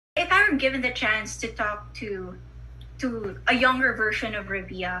if I were given the chance to talk to a younger version of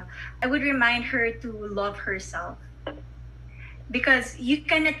Rabiya, I would remind her to love herself, because you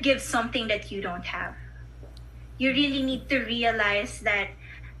cannot give something that you don't have. You really need to realize that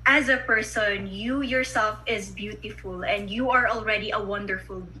as a person, you yourself is beautiful and you are already a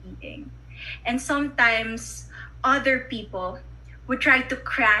wonderful being. And sometimes other people would try to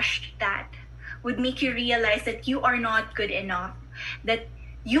crash that, would make you realize that you are not good enough, that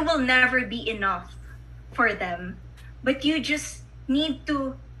you will never be enough for them. But you just need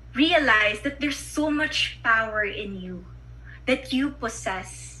to realize that there's so much power in you that you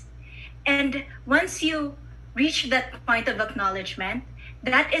possess. And once you reach that point of acknowledgement,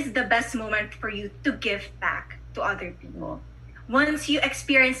 that is the best moment for you to give back to other people. Once you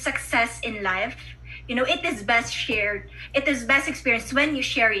experience success in life, it is best shared. It is best experienced when you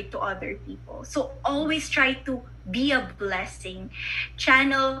share it to other people. So always try to be a blessing.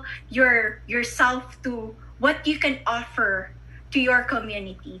 Channel yourself to what you can offer to your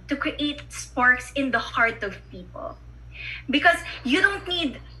community to create sparks in the heart of people, because you don't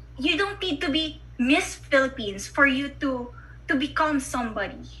need to be Miss Philippines for you to become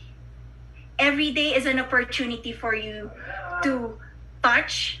somebody. Every day is an opportunity for you to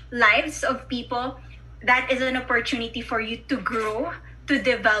touch lives of people. That is an opportunity for you to grow, to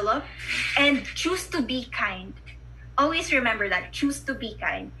develop, and choose to be kind. Always remember that. Choose to be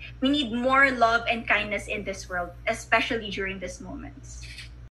kind. We need more love and kindness in this world, especially during these moments.